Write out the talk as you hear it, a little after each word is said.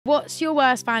What's your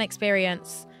worst fan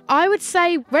experience? I would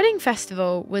say Reading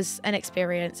Festival was an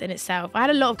experience in itself. I had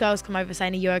a lot of girls come over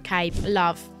saying, are you okay?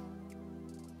 Love.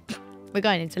 We're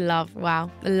going into love. Wow.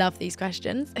 I love these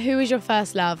questions. Who was your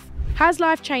first love? Has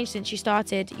life changed since you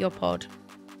started your pod?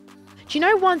 Do you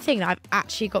know one thing that I've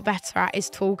actually got better at is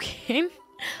talking?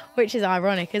 Which is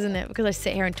ironic, isn't it? Because I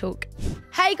sit here and talk.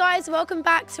 Hey guys, welcome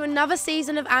back to another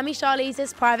season of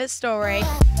Charlize's Private Story.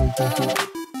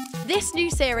 This new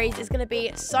series is going to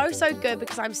be so good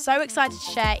because I'm so excited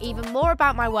to share even more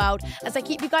about my world as I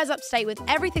keep you guys up to date with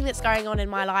everything that's going on in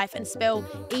my life and spill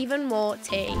even more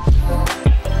tea.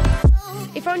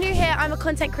 If you're new here, I'm a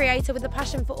content creator with a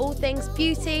passion for all things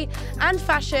beauty and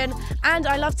fashion, and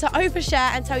I love to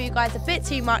overshare and tell you guys a bit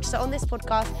too much, so on this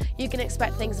podcast you can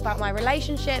expect things about my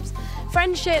relationships,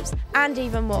 friendships and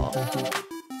even more.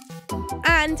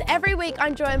 And every week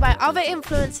I'm joined by other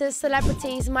influencers,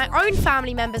 celebrities, my own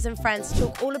family members and friends to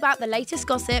talk all about the latest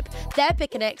gossip, their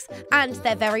picnics and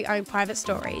their very own private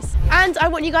stories. And I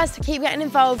want you guys to keep getting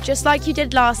involved just like you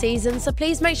did last season, so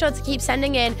please make sure to keep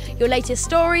sending in your latest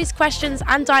stories, questions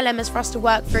and dilemmas for us to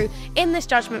work through in this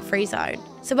judgment-free zone.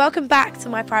 So welcome back to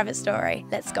my private story.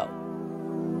 Let's go.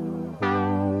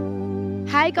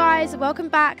 Hey guys, welcome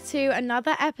back to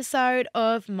another episode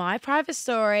of My Private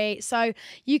Story. So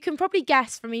you can probably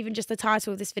guess from even just the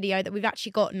title of this video that we've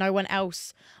actually got no one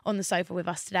else on the sofa with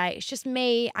us today. It's just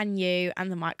me and you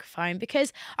and the microphone,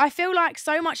 because I feel like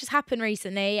so much has happened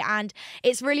recently and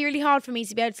it's really hard for me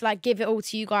to be able to like give it all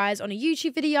to you guys on a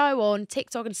YouTube video or on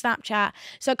TikTok and Snapchat.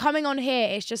 So coming on here,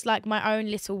 it's just like my own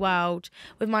little world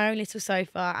with my own little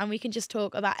sofa, and we can just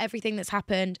talk about everything that's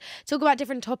happened, talk about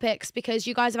different topics, because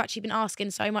you guys have actually been asking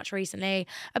so much recently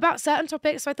about certain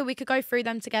topics, so I thought we could go through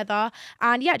them together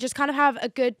and yeah, just kind of have a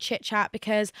good chit chat,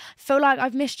 because I feel like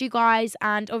I've missed you guys,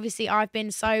 and obviously I've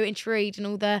been so intrigued in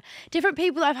all the different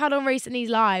people that I've had on recently's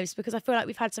lives, because I feel like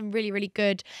we've had some really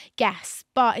good guests,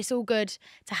 but it's all good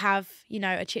to have, you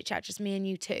know, a chit chat, just me and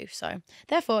you too, so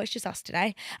therefore it's just us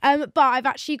today. But I've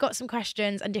actually got some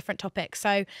questions and different topics.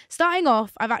 So starting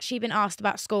off, I've actually been asked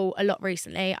about school a lot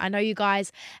recently. I know you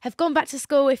guys have gone back to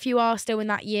school if you are still in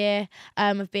that year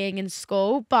of being in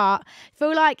school, but I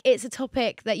feel like it's a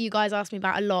topic that you guys ask me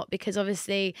about a lot, because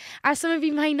obviously, as some of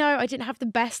you may know, I didn't have the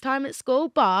best time at school,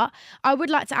 but I would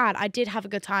like to add I did have a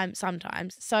good time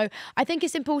sometimes. So I think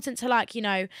it's important to, like, you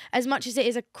know, as much as it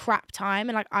is a crap time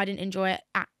and like I didn't enjoy it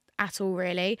at all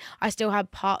really, I still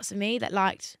had parts of me that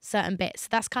liked certain bits.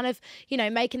 That's kind of, you know,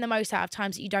 making the most out of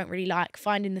times that you don't really like,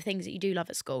 finding the things that you do love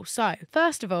at school. So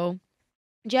first of all,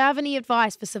 do you have any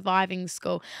advice for surviving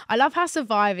school? I love how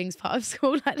surviving's part of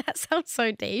school. Like, that sounds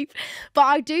so deep. But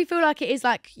I do feel like it is,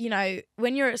 like, you know,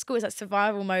 when you're at school, it's like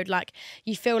survival mode. Like,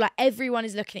 you feel like everyone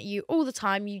is looking at you all the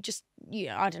time. You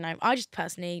know, I don't know. I just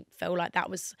personally feel like that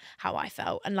was how I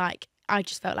felt. And like, I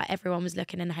just felt like everyone was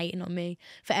looking and hating on me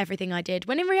for everything I did.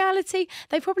 When in reality,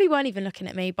 they probably weren't even looking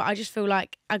at me. But I just feel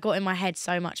like I got in my head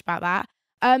so much about that.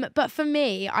 But for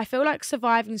me, I feel like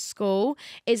surviving school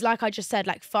is, like I just said,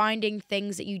 like finding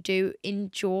things that you do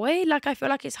enjoy. Like, I feel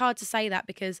like it's hard to say that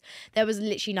because there was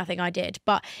literally nothing I did.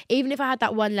 But even if I had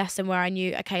that one lesson where I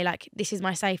knew, okay, like this is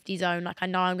my safety zone, like I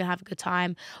know I'm going to have a good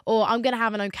time, or I'm going to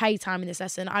have an okay time in this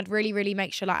lesson, I'd really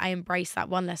make sure like I embrace that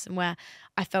one lesson where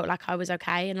I felt like I was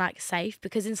okay and like safe,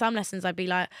 because in some lessons I'd be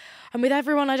like, I'm with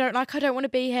everyone I don't like, I don't want to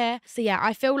be here. So yeah,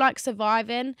 I feel like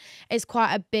surviving is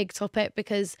quite a big topic,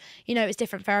 because, you know, it's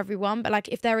different for everyone, but like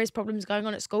if there is problems going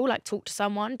on at school, like talk to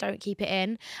someone, don't keep it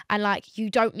in. And like, you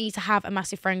don't need to have a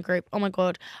massive friend group. Oh my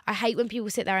god, I hate when people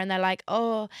sit there and they're like,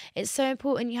 oh, it's so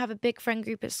important you have a big friend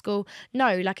group at school.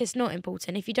 No, like, it's not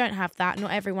important. If you don't have that,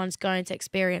 not everyone's going to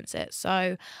experience it.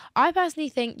 So I personally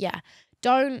think, yeah,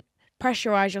 don't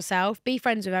pressurize yourself, be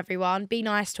friends with everyone, be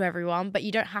nice to everyone, but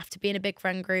you don't have to be in a big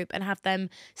friend group and have them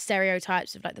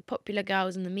stereotypes of like the popular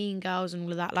girls and the mean girls and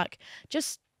all of that. Like,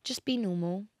 just be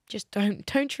normal. Just don't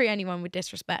treat anyone with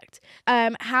disrespect.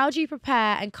 How do you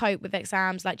prepare and cope with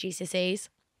exams like GCSEs?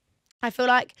 I feel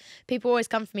like people always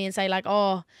come for me and say like,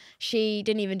 oh, she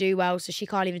didn't even do well, so she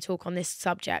can't even talk on this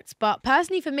subject. But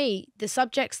personally for me, the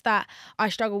subjects that I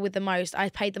struggle with the most, I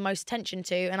paid the most attention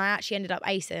to, and I actually ended up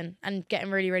acing and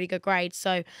getting really good grades.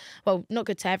 So, well, not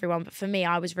good to everyone, but for me,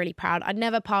 I was really proud. I'd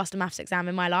never passed a maths exam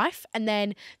in my life. And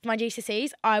then for my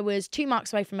GCSEs, I was 2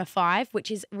 marks away from a 5, which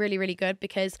is really good,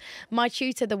 because my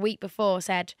tutor the week before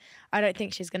said, I don't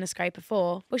think she's going to scrape a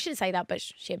 4. Well, she didn't say that, but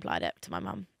she implied it to my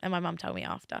mum, and my mum told me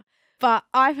after. But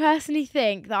I personally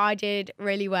think that I did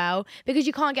really well, because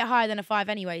you can't get higher than a 5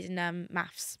 anyways in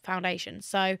maths foundation.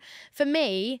 So for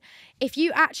me, if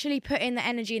you actually put in the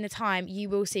energy and the time, you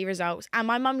will see results. And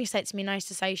my mum used to say it to me, and I used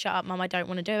to say, shut up, mum, I don't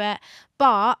want to do it.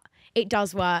 But it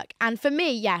does work. And for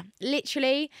me, yeah,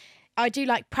 literally, I do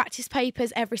like practice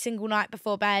papers every single night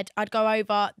before bed. I'd go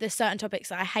over the certain topics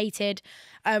that I hated,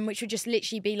 which would just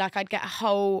literally be like I'd get a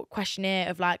whole questionnaire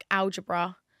of like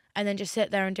algebra and then just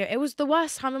sit there and do it. It was the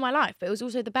worst time of my life, but it was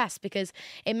also the best because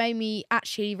it made me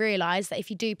actually realise that if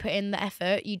you do put in the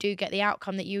effort, you do get the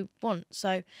outcome that you want.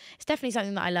 So it's definitely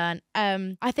something that I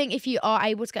learned. I think if you are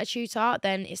able to get a tutor,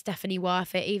 then it's definitely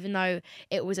worth it, even though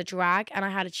it was a drag. And I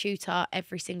had a tutor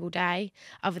every single day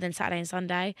other than Saturday and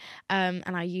Sunday. And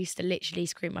I used to literally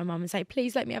scream at my mum and say,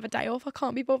 please let me have a day off. I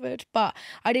can't be bothered. But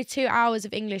I did 2 hours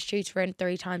of English tutoring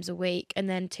 3 times a week and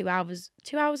then 2 hours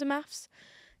of maths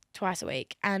twice a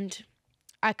week, and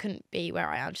I couldn't be where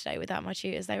I am today without my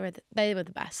tutors. They were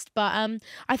the best. But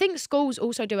I think schools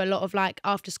also do a lot of like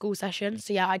after school sessions.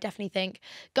 So yeah, I definitely think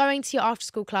going to your after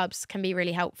school clubs can be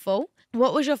really helpful.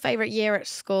 What was your favourite year at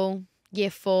school? Year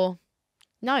 4?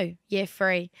 No, year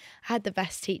 3. I had the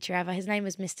best teacher ever. His name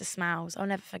was Mr. Smiles. I'll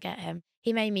never forget him.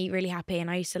 He made me really happy,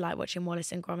 and I used to like watching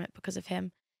Wallace and Gromit because of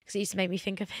him, because it used to make me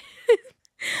think of him.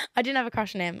 I didn't have a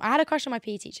crush on him. I had a crush on my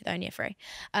PE teacher though in year 3.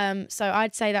 So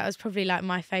I'd say that was probably like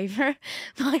my favourite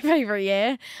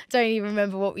year. Don't even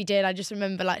remember what we did. I just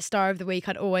remember like Star of the Week,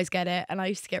 I'd always get it, and I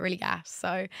used to get really gassed.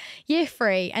 So year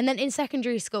 3. And then in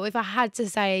secondary school, if I had to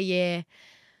say a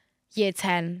year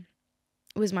 10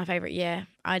 was my favourite year,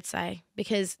 I'd say,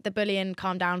 because the bullying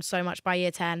calmed down so much by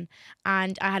year 10,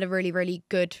 and I had a really, really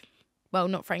good, well,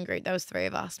 not friend group, there was 3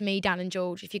 of us, me, Dan and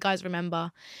George. If you guys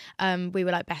remember, we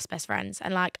were like best friends,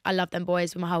 and like I love them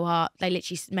boys with my whole heart. They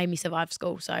literally made me survive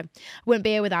school, so I wouldn't be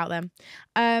here without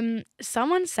them.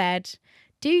 Someone said,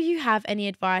 do you have any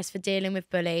advice for dealing with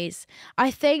bullies?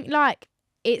 I think like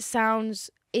it sounds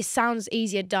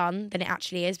easier done than it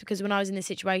actually is, because when I was in this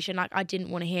situation, like I didn't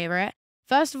want to hear it.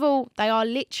 First of all, they are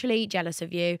literally jealous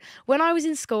of you. When I was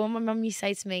in school and my mum used to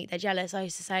say to me, they're jealous, I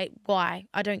used to say, why?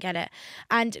 I don't get it.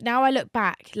 And now I look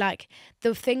back, like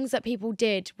the things that people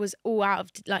did was all out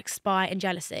of like spite and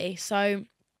jealousy. So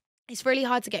it's really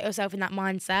hard to get yourself in that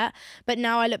mindset. But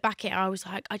now I look back at it, I was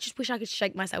like, I just wish I could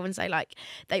shake myself and say like,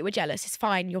 they were jealous. It's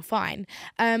fine. You're fine.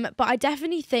 But I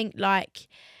definitely think like,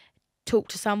 talk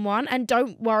to someone and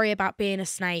don't worry about being a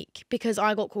snake, because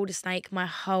I got called a snake my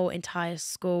whole entire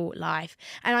school life.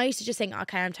 And I used to just think,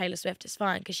 okay, I'm Taylor Swift, it's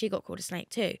fine, because she got called a snake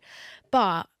too.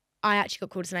 But I actually got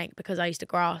called a snake because I used to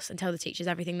grass and tell the teachers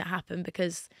everything that happened,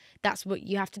 because that's what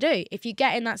you have to do. If you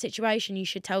get in that situation, you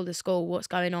should tell the school what's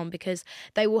going on, because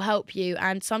they will help you.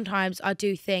 And sometimes I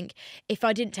do think if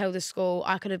I didn't tell the school,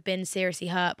 I could have been seriously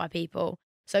hurt by people.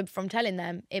 So from telling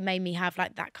them, it made me have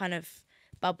like that kind of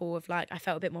bubble of like I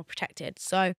felt a bit more protected.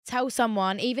 So tell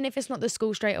someone, even if it's not the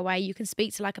school straight away, you can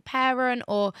speak to like a parent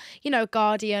or, you know, a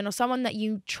guardian or someone that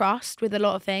you trust with a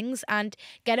lot of things, and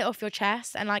get it off your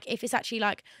chest. And like if it's actually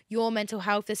like your mental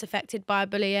health that's affected by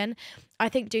bullying, I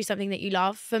think do something that you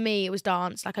love. For me, it was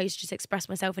dance. Like I used to just express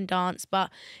myself in dance, but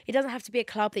it doesn't have to be a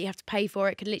club that you have to pay for.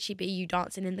 It could literally be you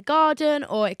dancing in the garden,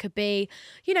 or it could be,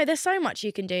 you know, there's so much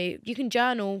you can do. You can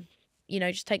journal, you know,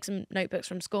 just take some notebooks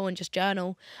from school and just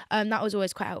journal. That was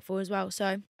always quite helpful as well.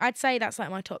 So I'd say that's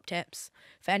like my top tips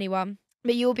for anyone.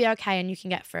 But you'll be okay and you can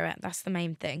get through it. That's the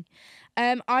main thing.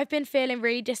 I've been feeling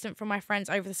really distant from my friends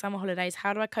over the summer holidays.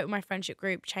 How do I cope with my friendship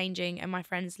group changing and my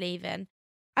friends leaving?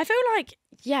 I feel like,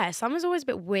 yeah, summer's always a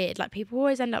bit weird. Like people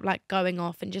always end up like going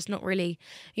off and just not really,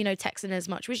 you know, texting as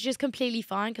much, which is just completely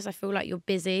fine because I feel like you're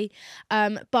busy.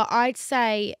 But I'd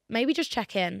say maybe just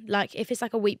check in. Like if it's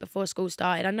like a week before school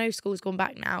started, I know school's gone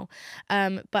back now.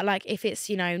 But like if it's,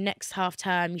 you know, next half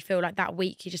term, you feel like that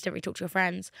week you just don't really talk to your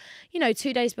friends, you know,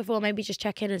 2 days before, maybe just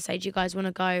check in and say, do you guys want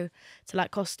to go to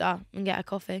like Costa and get a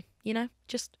coffee? You know,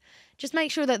 just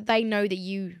make sure that they know that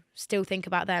you still think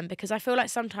about them, because I feel like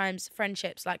sometimes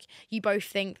friendships, like you both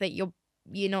think that you're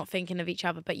not thinking of each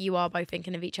other, but you are both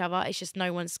thinking of each other. It's just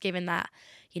no one's given that,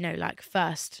 you know, like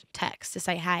first text to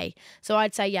say, hey. So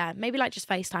I'd say, yeah, maybe like just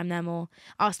FaceTime them or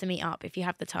ask to meet up if you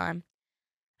have the time.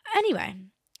 Anyway,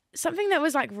 something that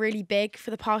was like really big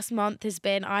for the past month has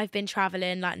been I've been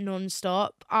traveling like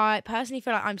non-stop. I personally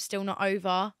feel like I'm still not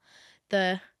over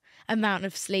the amount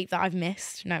of sleep that I've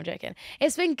missed. No, I'm joking.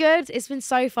 It's been good. It's been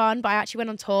so fun, but I actually went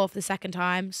on tour for the second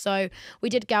time. So we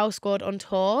did Girl Squad on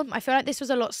tour. I feel like this was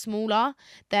a lot smaller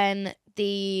than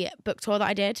the book tour that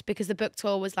I did, because the book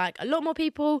tour was like a lot more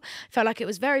people. Felt like it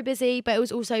was very busy, but it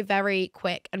was also very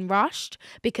quick and rushed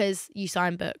because you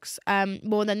sign books.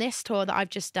 More than this tour that I've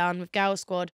just done with Girl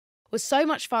Squad was so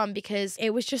much fun because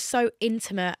it was just so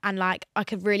intimate and like I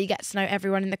could really get to know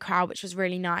everyone in the crowd, which was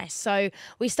really nice. So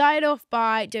we started off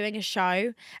by doing a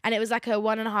show, and it was like a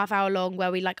 1.5 hour long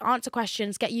where we like answer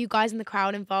questions, get you guys in the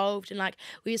crowd involved, and like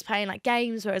we was playing like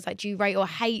games where it was like, do you rate or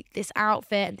hate this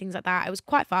outfit and things like that. It was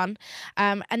quite fun.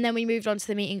 And then we moved on to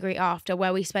the meet and greet after,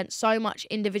 where we spent so much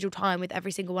individual time with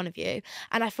every single one of you,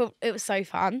 and I thought it was so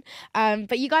fun.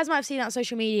 But you guys might have seen that on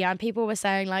social media, and people were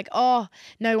saying like, oh,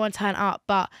 no one turned up,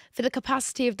 but for the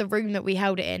capacity of the room that we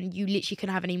held it in, you literally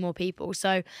couldn't have any more people.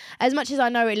 So as much as I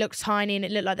know it looked tiny and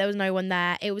it looked like there was no one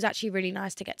there, it was actually really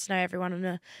nice to get to know everyone on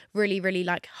a really, really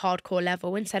like hardcore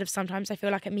level, instead of sometimes I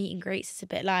feel like at meet and greets it's a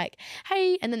bit like,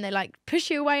 hey, and then they like push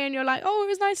you away and you're like, oh, it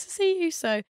was nice to see you.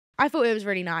 So I thought it was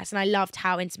really nice and I loved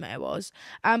how intimate it was.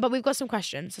 But we've got some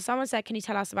questions. So someone said, can you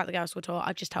tell us about the Girls' School tour?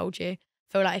 I've just told you.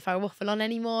 Feel like if I waffle on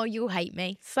anymore, you'll hate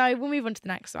me. So we'll move on to the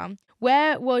next one.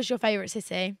 Where was your favourite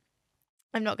city?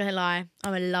 I'm not going to lie,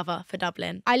 I'm a lover for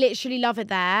Dublin. I literally love it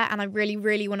there and I really,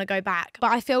 really want to go back.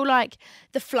 But I feel like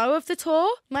the flow of the tour,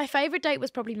 my favourite date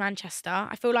was probably Manchester.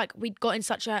 I feel like we'd got in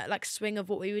such a like swing of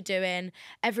what we were doing.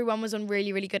 Everyone was on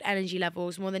really, really good energy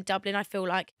levels. More than Dublin, I feel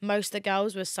like most of the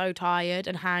girls were so tired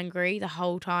and hangry the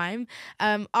whole time.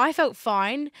 I felt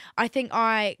fine. I think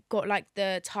I got like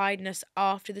the tiredness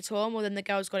after the tour more than the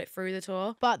girls got it through the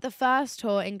tour. But the first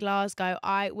tour in Glasgow,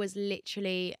 I was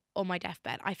literally on my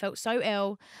deathbed. I felt so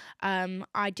ill.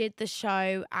 I did the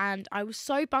show and I was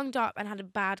so bunged up and had a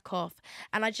bad cough.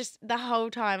 And I just, the whole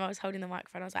time I was holding the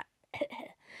microphone, I was like,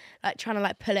 like trying to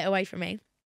like pull it away from me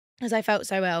as I felt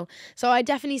so ill. So I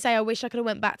definitely say I wish I could have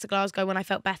went back to Glasgow when I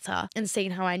felt better and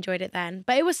seen how I enjoyed it then.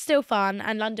 But it was still fun,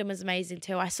 and London was amazing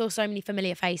too. I saw so many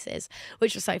familiar faces,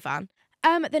 which was so fun.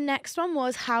 The next one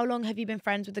was, how long have you been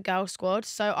friends with the girl squad?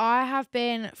 So I have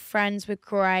been friends with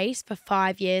Grace for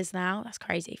 5 years now. That's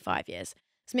crazy, 5 years.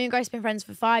 So me and Grace have been friends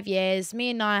for 5 years. Me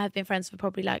and Nia have been friends for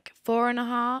probably like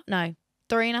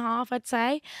 3.5, I'd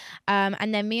say.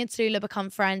 And then me and Tallulah become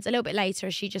friends a little bit later,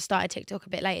 as she just started TikTok a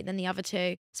bit later than the other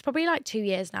two. It's probably like 2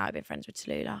 years now I've been friends with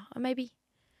Tallulah, or maybe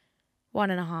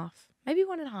 1.5. Maybe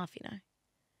 1.5, you know.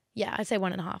 Yeah, I'd say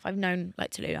 1.5. I've known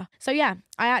like Tallulah. So yeah,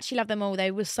 I actually love them all.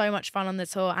 They were so much fun on the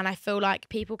tour. And I feel like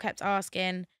people kept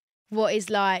asking, what is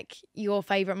like your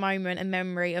favourite moment and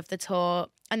memory of the tour?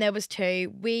 And there was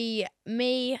two.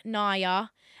 Me, Naya,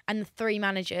 and the 3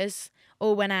 managers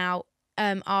all went out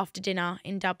after dinner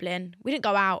in Dublin. We didn't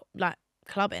go out like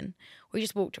clubbing. We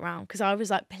just walked around because I was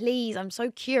like, please, I'm so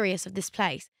curious of this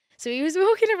place. So we was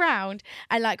walking around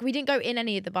and like we didn't go in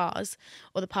any of the bars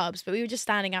or the pubs, but we were just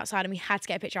standing outside and we had to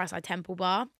get a picture outside Temple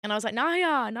Bar. And I was like,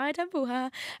 Naya Temple, huh?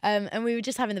 And we were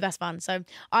just having the best fun. So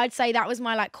I'd say that was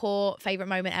my like core favourite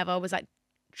moment ever, was like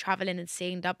traveling and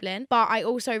seeing Dublin. But I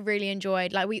also really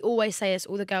enjoyed, like we always say this,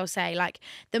 all the girls say, like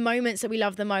the moments that we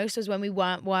loved the most was when we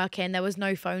weren't working. There was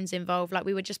no phones involved. Like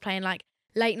we were just playing like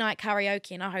late night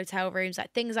karaoke in our hotel rooms,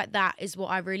 like things like that is what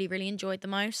I really, really enjoyed the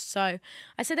most. So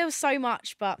I said there was so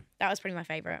much, but that was probably my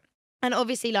favourite. And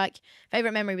obviously like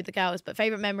favourite memory with the girls, but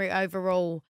favourite memory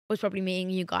overall was probably meeting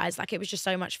you guys. Like it was just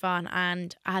so much fun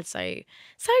and I had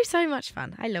so much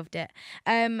fun. I loved it.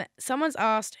 Someone's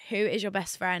asked, who is your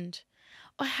best friend?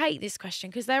 I hate this question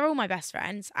because they're all my best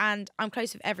friends and I'm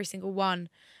close with every single one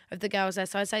of the girls there.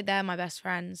 So I'd say they're my best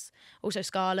friends. Also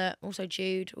Scarlett, also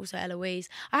Jude, also Eloise.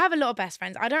 I have a lot of best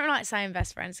friends. I don't like saying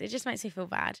best friends. It just makes me feel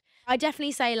bad. I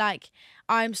definitely say like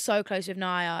I'm so close with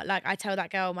Naya. Like I tell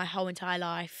that girl my whole entire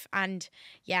life. And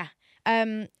yeah.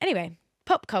 Anyway.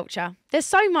 Pop culture. There's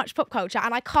so much pop culture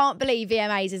and I can't believe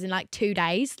VMAs is in like 2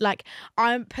 days. Like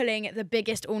I'm pulling the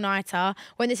biggest all-nighter.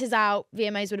 When this is out,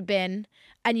 VMAs would have been,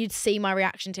 and you'd see my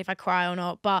reaction to if I cry or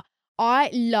not. But I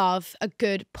love a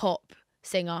good pop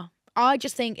singer. I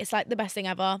just think it's like the best thing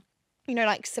ever. You know,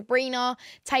 like Sabrina,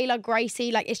 Taylor,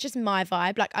 Gracie, like it's just my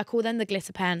vibe. Like I call them the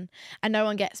glitter pen and no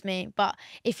one gets me. But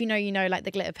if you know, like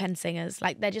the glitter pen singers,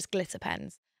 like they're just glitter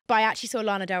pens. But I actually saw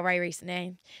Lana Del Rey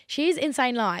recently. She's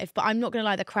insane live, but I'm not going to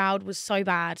lie, the crowd was so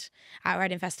bad at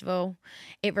Reading Festival.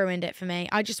 It ruined it for me.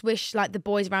 I just wish like the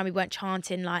boys around me weren't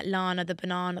chanting like Lana the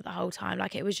banana the whole time.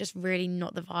 Like it was just really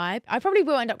not the vibe. I probably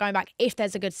will end up going back if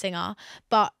there's a good singer,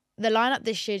 but the lineup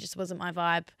this year just wasn't my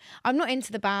vibe. I'm not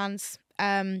into the bands,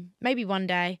 maybe one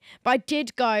day. But I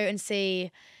did go and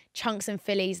see Chunks and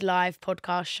Philly's live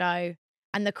podcast show.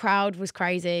 And the crowd was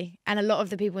crazy. And a lot of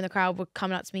the people in the crowd were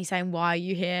coming up to me saying, why are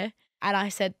you here? And I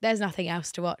said, there's nothing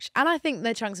else to watch. And I think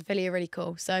the Chunks of Philly are really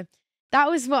cool. So that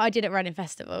was what I did at Running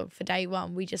Festival for day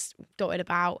one. We just dotted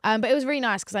about. But it was really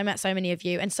nice because I met so many of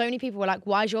you, and so many people were like,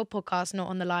 why is your podcast not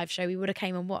on the live show? We would have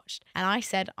came and watched. And I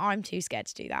said, I'm too scared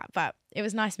to do that. But it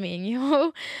was nice meeting you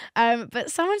all.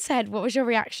 But someone said, what was your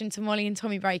reaction to Molly and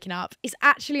Tommy breaking up? It's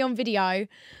actually on video,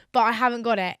 but I haven't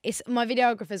got it. It's my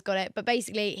videographer's got it. But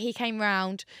basically, he came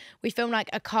round. We filmed like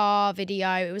a car video.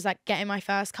 It was like getting my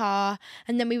first car.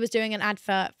 And then we was doing an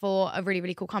advert for a really,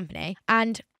 really cool company.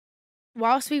 And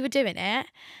whilst we were doing it,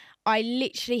 I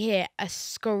literally hear a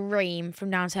scream from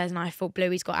downstairs and I thought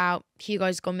Bluey's got out,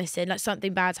 Hugo's gone missing, like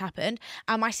something bad's happened.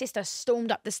 And my sister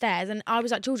stormed up the stairs and I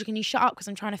was like, Georgia, can you shut up because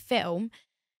I'm trying to film?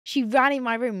 She ran in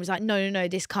my room and was like, no,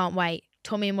 this can't wait.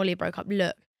 Tommy and Molly broke up,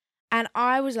 look. And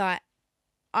I was like,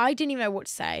 I didn't even know what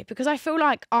to say because I feel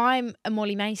like I'm a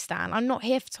Molly May stan. I'm not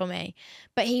here for Tommy,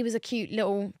 but he was a cute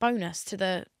little bonus to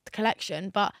the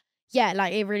collection. But yeah,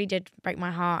 like it really did break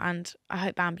my heart and I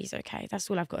hope Bambi's okay. That's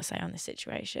all I've got to say on this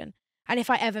situation. And if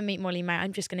I ever meet Molly May,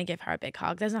 I'm just going to give her a big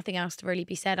hug. There's nothing else to really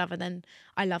be said other than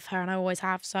I love her and I always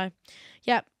have. So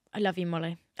yeah, I love you,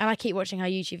 Molly. And I keep watching her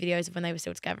YouTube videos of when they were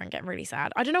still together and get really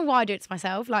sad. I don't know why I do it to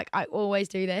myself. Like I always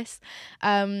do this.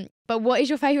 But what is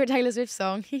your favourite Taylor Swift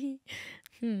song?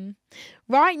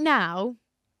 Right now,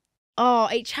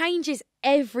 it changes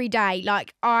every day.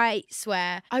 Like I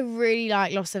swear, I really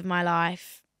like Loss of My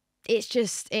Life. It's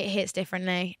just, it hits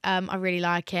differently. I really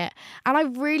like it. And I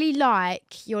really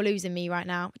like You're Losing Me right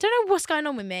now. I don't know what's going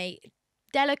on with me.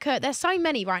 Delicate. There's so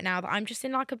many right now that I'm just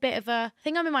in like a bit of I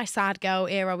think I'm in my sad girl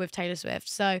era with Taylor Swift.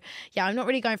 So yeah, I'm not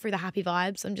really going through the happy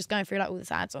vibes. I'm just going through like all the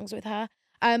sad songs with her.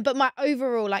 But my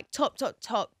overall like top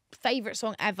favourite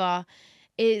song ever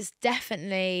is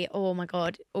definitely, oh my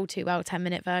God, All Too Well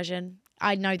 10-minute version.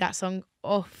 I know that song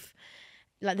off,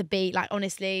 like the beat, like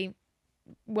honestly,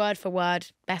 word for word,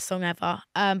 best song ever.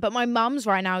 But my mum's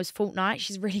right now is Fortnite.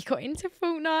 She's really got into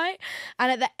Fortnite.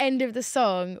 And at the end of the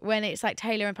song, when it's like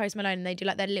Taylor and Post Malone and they do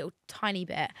like their little tiny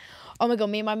bit, oh my God,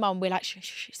 me and my mum, we're like,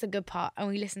 shh, it's a good part. And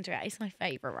we listen to it. It's my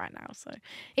favourite right now. So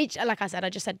each, like I said, I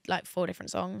just said like 4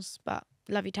 different songs, but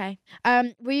love you, Tay.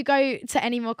 Will you go to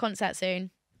any more concerts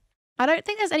soon? I don't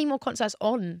think there's any more concerts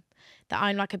on that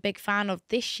I'm like a big fan of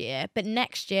this year, but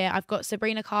next year I've got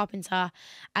Sabrina Carpenter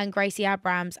and Gracie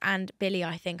Abrams and Billie.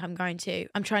 I think I'm trying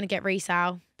to get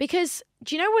resale because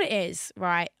do you know what it is,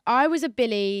 right? I was a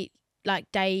Billie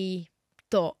like day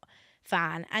dot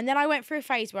fan, and then I went through a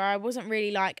phase where I wasn't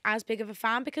really like as big of a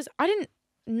fan because I didn't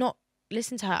not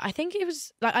listen to her. I think it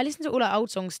was like I listen to all her old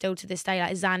songs still to this day,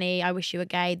 like Zanny, I Wish You Were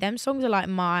Gay. Them songs are like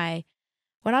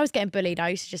when I was getting bullied, I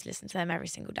used to just listen to them every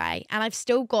single day. And I've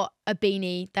still got a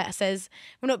beanie that says,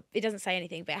 it doesn't say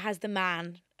anything, but it has the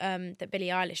man that Billie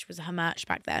Eilish was her merch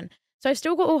back then. So I've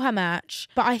still got all her merch.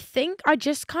 But I think I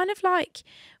just kind of like,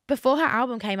 before her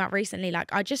album came out recently,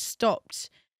 like I just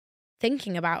stopped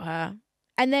thinking about her.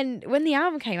 And then when the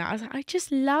album came out, I was like, I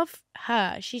just love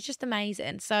her. She's just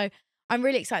amazing. So I'm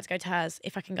really excited to go to hers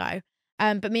if I can go.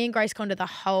 But me and Grace Conda, the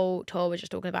whole tour was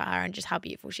just talking about her and just how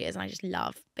beautiful she is. And I just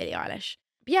love Billie Eilish.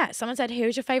 But yeah, someone said,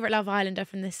 who's your favourite Love Islander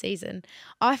from this season?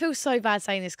 I feel so bad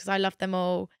saying this because I love them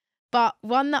all. But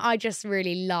one that I just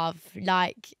really love,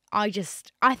 like, I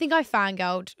think I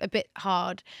fangirled a bit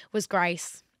hard, was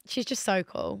Grace. She's just so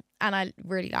cool. And I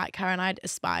really like her and I'd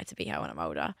aspire to be her when I'm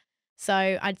older.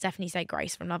 So I'd definitely say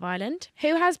Grace from Love Island.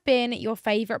 Who has been your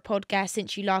favourite podcast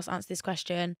since you last answered this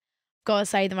question? Gotta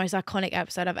say the most iconic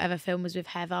episode I've ever filmed was with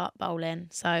Heather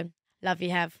Bolin. So love you,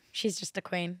 Hev. She's just a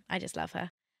queen. I just love her.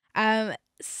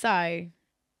 So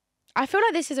I feel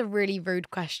like this is a really rude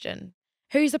question.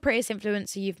 Who's the prettiest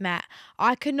influencer you've met?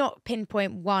 I could not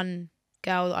pinpoint one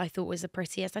girl that I thought was the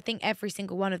prettiest. I think every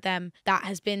single one of them that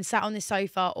has been sat on this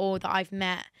sofa or that I've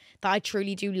met that I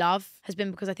truly do love has been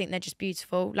because I think they're just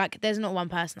beautiful. Like there's not one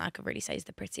person I could really say is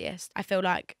the prettiest. I feel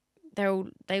like they all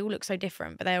look so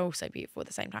different, but they're all so beautiful at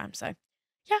the same time. So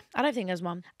yeah, I don't think there's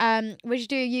one. Would you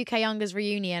do a UK Youngers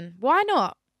reunion? Why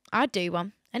not? I'd do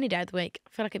one any day of the week. I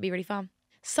feel like it'd be really fun.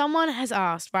 Someone has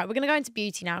asked, right, we're going to go into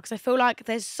beauty now because I feel like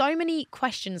there's so many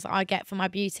questions that I get for my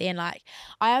beauty and like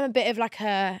I am a bit of like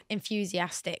a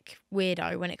enthusiastic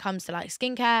weirdo when it comes to like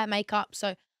skincare, makeup. So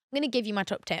I'm going to give you my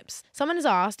top tips. Someone has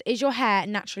asked, is your hair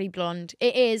naturally blonde?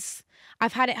 It is.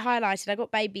 I've had it highlighted. I got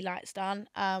baby lights done,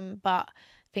 but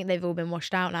I think they've all been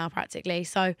washed out now practically.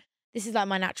 So this is like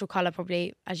my natural colour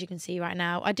probably, as you can see right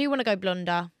now. I do want to go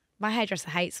blonder. My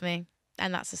hairdresser hates me.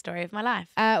 And that's the story of my life.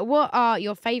 What are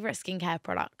your favourite skincare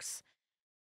products?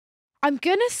 I'm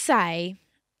going to say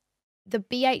The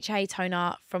BHA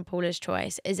toner from Paula's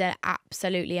Choice is an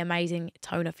absolutely amazing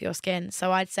toner for your skin.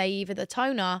 So I'd say either the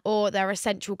toner or their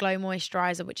Essential Glow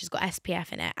Moisturizer, which has got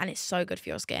SPF in it, and it's so good for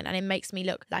your skin. And it makes me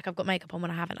look like I've got makeup on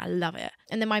when I haven't. I love it.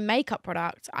 And then my makeup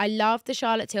product, I love the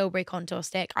Charlotte Tilbury contour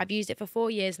stick. I've used it for 4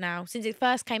 years now. Since it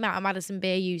first came out and Madison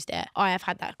Beer used it, I have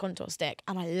had that contour stick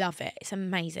and I love it. It's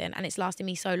amazing and it's lasted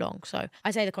me so long. So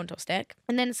I say the contour stick.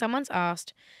 And then someone's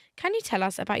asked, can you tell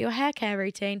us about your hair care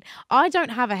routine? I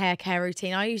don't have a hair care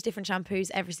routine. I use different shampoos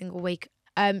every single week.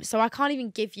 So I can't even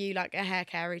give you like a hair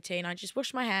care routine. I just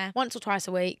wash my hair once or twice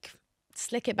a week,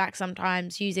 slick it back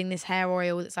sometimes using this hair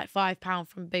oil that's like £5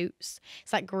 from Boots.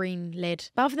 It's like green lid.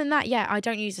 But other than that, yeah, I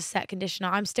don't use a set conditioner.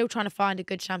 I'm still trying to find a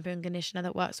good shampoo and conditioner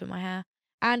that works with my hair.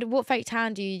 And what fake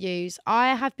tan do you use?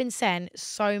 I have been sent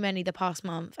so many the past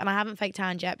month and I haven't fake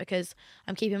tanned yet because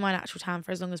I'm keeping my natural tan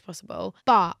for as long as possible.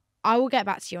 But I will get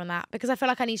back to you on that because I feel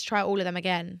like I need to try all of them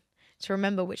again to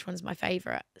remember which one's my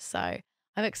favourite. So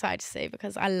I'm excited to see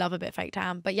because I love a bit of fake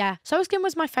tan. But yeah, Soul Skin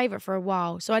was my favourite for a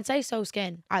while. So I'd say Soul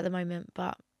Skin at the moment,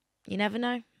 but you never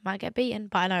know. Might get beaten,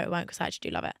 but I know it won't because I actually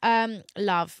do love it.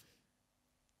 Love.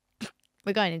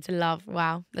 We're going into love.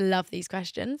 Wow. I love these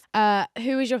questions.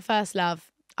 Who was your first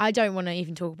love? I don't want to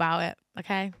even talk about it,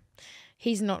 okay?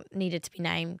 He's not needed to be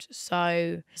named.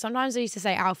 So sometimes I used to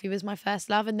say Alfie was my first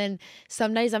love. And then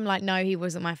some days I'm like, no, he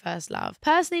wasn't my first love.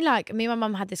 Personally, like me and my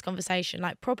mum had this conversation,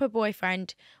 like proper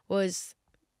boyfriend was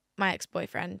my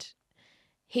ex-boyfriend.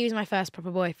 He was my first proper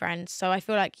boyfriend. So I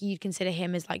feel like you'd consider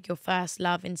him as like your first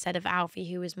love instead of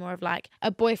Alfie, who was more of like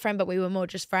a boyfriend, but we were more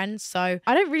just friends. So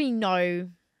I don't really know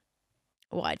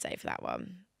what I'd say for that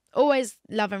one. Always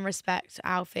love and respect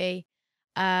Alfie.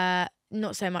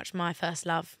 Not so much my first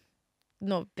love.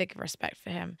 Not big respect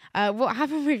for him. What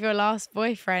happened with your last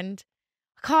boyfriend?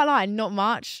 I can't lie, not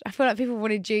much. I feel like people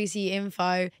wanted juicy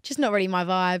info. Just not really my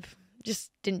vibe.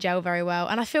 Just didn't gel very well.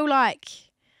 And I feel like,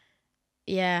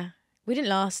 yeah, we didn't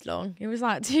last long. It was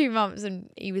like 2 months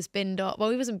and he was binned off. Well,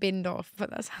 he wasn't binned off,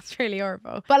 but that sounds really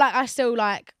horrible. But like,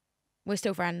 we're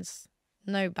still friends.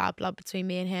 No bad blood between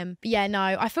me and him. But yeah, no,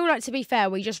 I feel like, to be fair,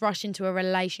 we just rushed into a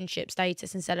relationship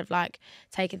status instead of like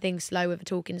taking things slow with a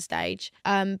talking stage.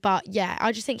 But yeah,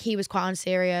 I just think he was quite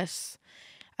unserious.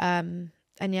 And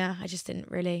yeah, I just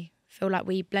didn't really feel like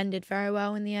we blended very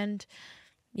well in the end.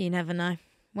 You never know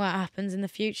what happens in the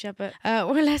future. But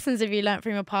what lessons have you learnt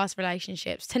from your past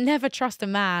relationships? To never trust a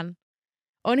man.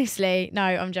 Honestly, no,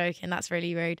 I'm joking. That's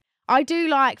really rude. I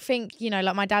do think,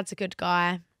 like my dad's a good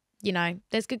guy.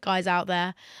 There's good guys out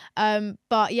there.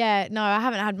 But yeah, no, I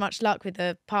haven't had much luck with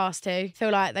the past two. I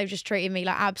feel like they've just treated me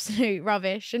like absolute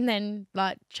rubbish and then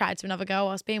like chatted to another girl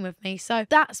whilst being with me. So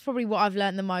that's probably what I've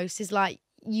learned the most is like,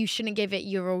 you shouldn't give it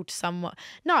your all to someone.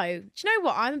 No, do you know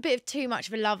what? I'm a bit of too much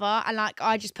of a lover and like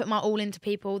I just put my all into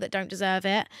people that don't deserve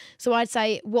it. So I'd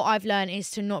say what I've learned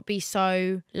is to not be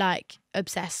so like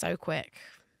obsessed so quick.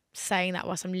 Saying that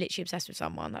whilst I'm literally obsessed with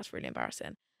someone, that's really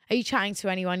embarrassing. Are you chatting to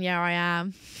anyone? Yeah, I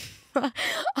am.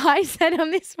 I said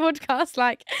on this podcast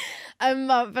like a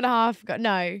month and a half ago.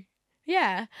 No.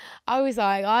 Yeah. I was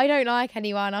like, I don't like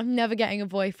anyone. I'm never getting a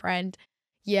boyfriend.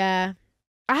 Yeah.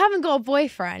 I haven't got a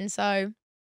boyfriend, so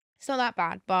it's not that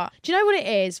bad. But do you know what it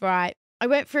is, right? I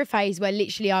went through a phase where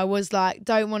literally I was like,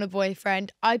 don't want a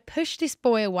boyfriend. I pushed this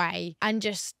boy away and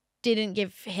just didn't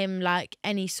give him like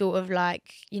any sort of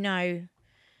like,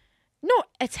 not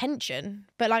attention,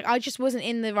 but like I just wasn't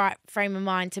in the right frame of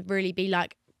mind to really be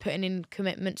like putting in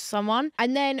commitment to someone.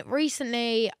 And then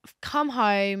recently I've come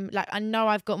home, like I know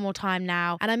I've got more time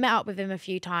now and I met up with him a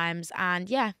few times and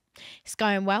yeah, it's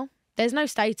going well. There's no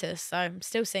status, so I'm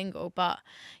still single, but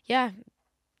yeah,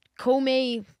 call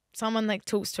me someone that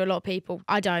talks to a lot of people.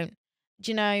 I don't. Do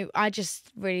you know, I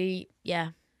just really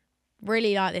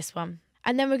like this one.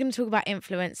 And then we're going to talk about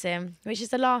influencing, which is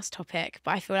the last topic,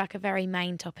 but I feel like a very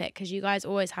main topic because you guys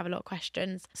always have a lot of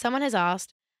questions. Someone has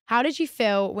asked, how did you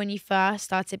feel when you first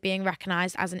started being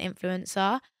recognised as an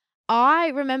influencer? I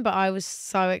remember I was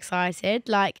so excited,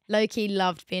 like low-key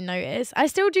loved being noticed. I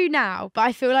still do now, but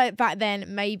I feel like back then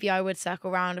maybe I would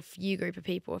circle around a few group of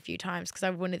people a few times because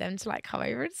I wanted them to like come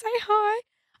over and say hi.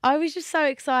 I was just so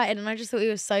excited and I just thought it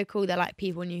was so cool that like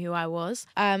people knew who I was.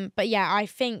 But yeah, I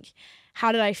think,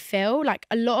 how did I feel? Like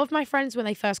a lot of my friends when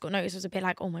they first got noticed was a bit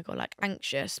like, oh my God, like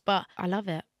anxious, but I love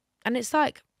it. And it's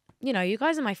like, you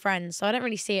guys are my friends, so I don't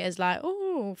really see it as like,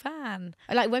 oh, fan.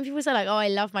 Like when people say like, oh, I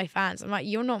love my fans, I'm like,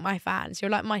 you're not my fans.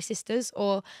 You're like my sisters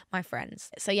or my friends.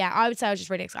 So yeah, I would say I was just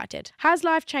really excited. Has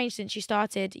life changed since you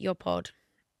started your pod?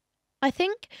 I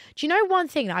think, do you know one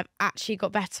thing that I've actually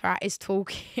got better at is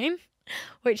talking?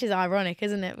 Which is ironic,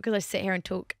 isn't it? Because I sit here and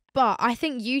talk But I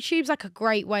think YouTube's like a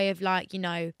great way of like, you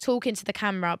know, talking to the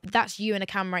camera, but that's you and a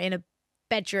camera in a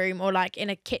bedroom or like in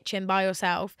a kitchen by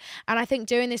yourself. And I think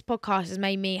doing this podcast has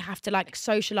made me have to like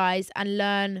socialize and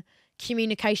learn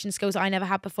communication skills that I never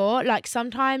had before. Like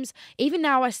sometimes, even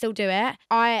now I still do it,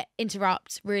 I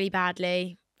interrupt really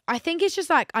badly. I think it's just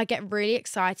like I get really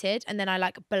excited and then I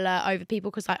like blur over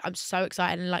people because like I'm so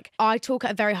excited, and like I talk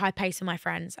at a very high pace with my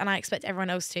friends and I expect everyone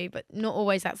else to, but not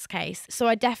always that's the case. So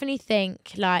I definitely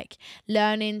think like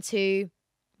learning to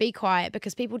be quiet,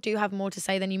 because people do have more to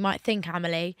say than you might think,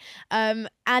 Emily. And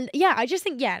yeah, I just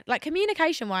think, yeah, like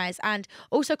communication wise and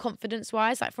also confidence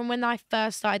wise, like from when I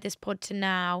first started this pod to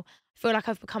now, I feel like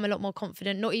I've become a lot more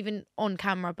confident, not even on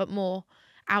camera, but more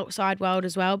outside world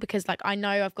as well, because like I know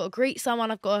I've got to greet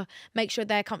someone, I've got to make sure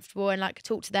they're comfortable and like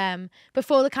talk to them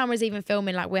before the camera's even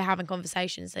filming. Like we're having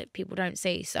conversations that people don't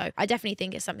see. So I definitely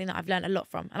think it's something that I've learned a lot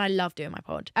from, and I love doing my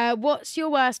pod. What's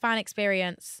your worst fan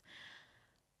experience?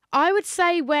 I would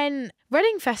say when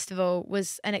Reading Festival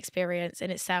was an experience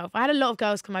in itself. I had a lot of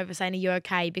girls come over saying, are you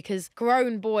okay? Because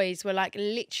grown boys were like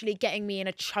literally getting me in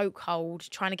a chokehold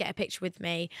trying to get a picture with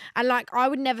me. And like, I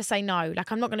would never say no.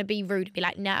 Like, I'm not going to be rude and be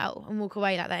like, no, and walk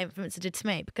away like that influencer did to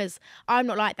me, because I'm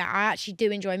not like that. I actually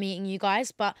do enjoy meeting you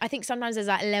guys. But I think sometimes there's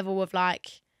that level of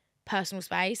like personal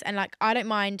space, and like, I don't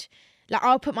mind. Like,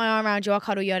 I'll put my arm around you, I'll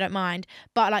cuddle you, I don't mind.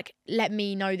 But, like, let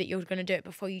me know that you're going to do it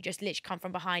before you just literally come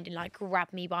from behind and, like,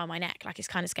 grab me by my neck. Like, it's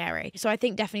kind of scary. So I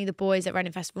think definitely the boys at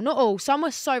Reading Festival, not all, some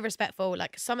were so respectful.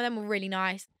 Like, some of them were really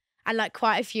nice. And, like,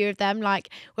 quite a few of them, like,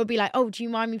 would be like, oh, do you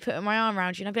mind me putting my arm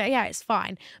around you? And I'd be like, yeah, it's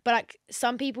fine. But, like,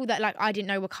 some people that, like, I didn't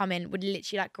know were coming would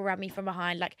literally, like, grab me from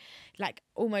behind. Like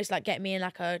almost, like, get me in,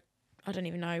 like, a, I don't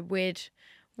even know, weird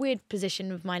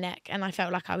position with my neck, and I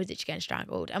felt like I was literally getting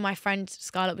strangled. And my friend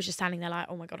Scarlett was just standing there like,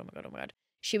 oh my god, oh my god, oh my god.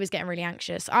 She was getting really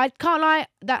anxious. I can't lie,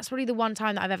 that's probably the one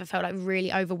time that I've ever felt like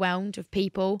really overwhelmed with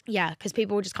people. Yeah, because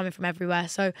people were just coming from everywhere.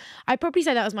 So I'd probably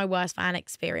say that was my worst fan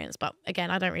experience. But again,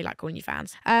 I don't really like calling you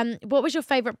fans. What was your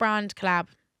favourite brand collab?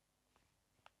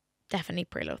 Definitely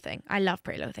Pretty Little Thing. I love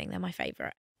Pretty Little Thing. They're my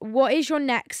favourite. What is your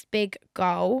next big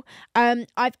goal?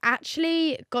 I've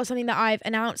actually got something that I've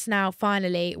announced now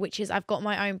finally, which is I've got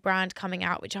my own brand coming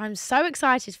out, which I'm so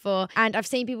excited for. And I've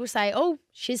seen people say, oh,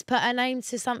 she's put her name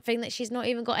to something that she's not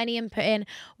even got any input in.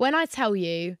 When I tell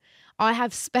you, I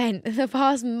have spent the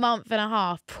past month and a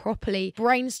half properly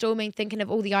brainstorming, thinking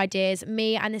of all the ideas.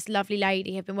 Me and this lovely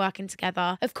lady have been working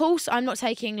together. Of course, I'm not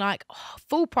taking like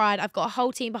full pride. I've got a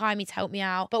whole team behind me to help me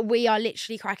out, but we are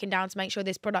literally cracking down to make sure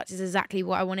this product is exactly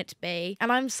what I want it to be.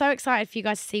 And I'm so excited for you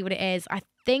guys to see what it is. I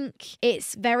think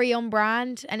it's very on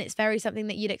brand and it's very something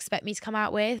that you'd expect me to come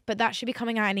out with, but that should be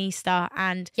coming out in Easter.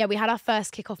 And yeah, we had our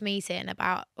first kickoff meeting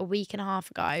about a week and a half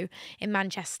ago in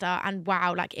Manchester, and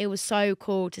wow, like it was so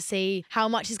cool to see how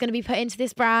much is going to be put into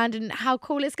this brand and how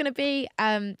cool it's going to be.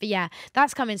 But yeah,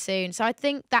 that's coming soon. So I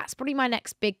think that's probably my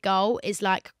next big goal, is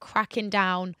like cracking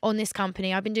down on this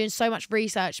company. I've been doing so much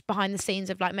research behind the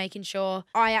scenes of like making sure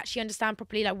I actually understand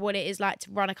properly like what it is like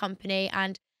to run a company.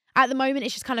 And at the moment,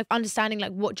 it's just kind of understanding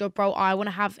like what job role I want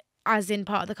to have as in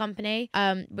part of the company,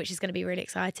 which is going to be really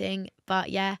exciting. But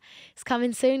yeah, it's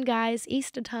coming soon, guys.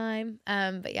 Easter time.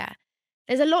 But yeah,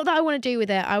 there's a lot that I want to do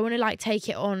with it. I want to like take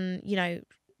it on, you know,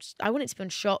 I want it to be on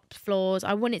shop floors.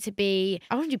 I want to do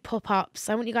pop-ups.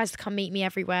 I want you guys to come meet me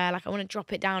everywhere. Like I want to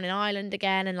drop it down in Ireland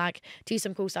again and like do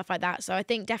some cool stuff like that. So I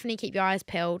think definitely keep your eyes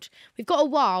peeled. We've got a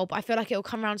while, but I feel like it'll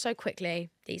come around so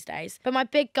quickly these days. But my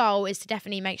big goal is to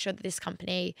definitely make sure that this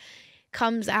company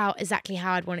comes out exactly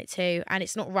how I'd want it to, and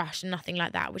it's not rushed and nothing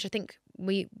like that, which I think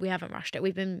we haven't rushed it.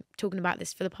 We've been talking about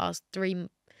this for the past three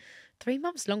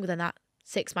months, longer than that,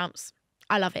 6 months.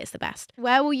 I love it. It's the best.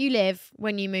 Where will you live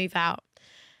when you move out?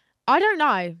 I don't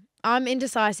know. I'm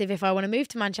indecisive if I want to move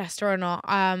to Manchester or not.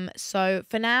 So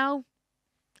for now,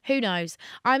 who knows?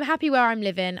 I'm happy where I'm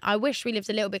living. I wish we lived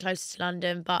a little bit closer to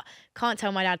London, but can't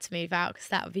tell my dad to move out because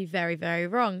that would be very, very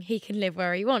wrong. He can live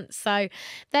where he wants. So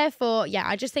therefore, yeah,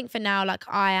 I just think for now, like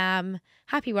I am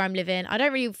happy where I'm living. I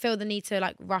don't really feel the need to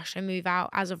like rush and move out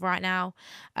as of right now.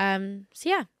 So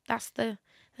yeah, that's the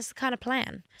kind of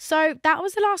plan. So that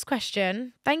was the last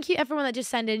question. Thank you everyone that just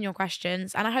sent in your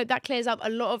questions, and I hope that clears up a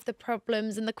lot of the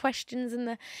problems and the questions and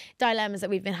the dilemmas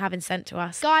that we've been having sent to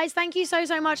us. Guys, thank you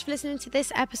so much for listening to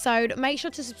this episode. Make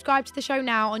sure to subscribe to the show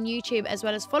now on YouTube, as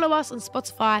well as follow us on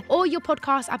Spotify or your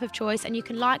podcast app of choice, and you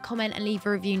can like, comment and leave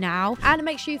a review now. And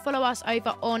make sure you follow us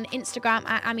over on Instagram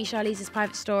at Charlize's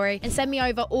Private Story, and send me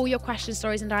over all your questions,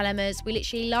 stories and dilemmas. We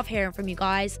literally love hearing from you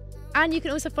guys. And you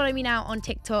can also follow me now on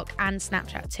TikTok and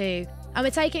Snapchat too. And we're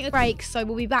taking a break, so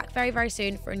we'll be back very, very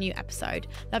soon for a new episode.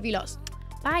 Love you lots.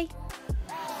 Bye.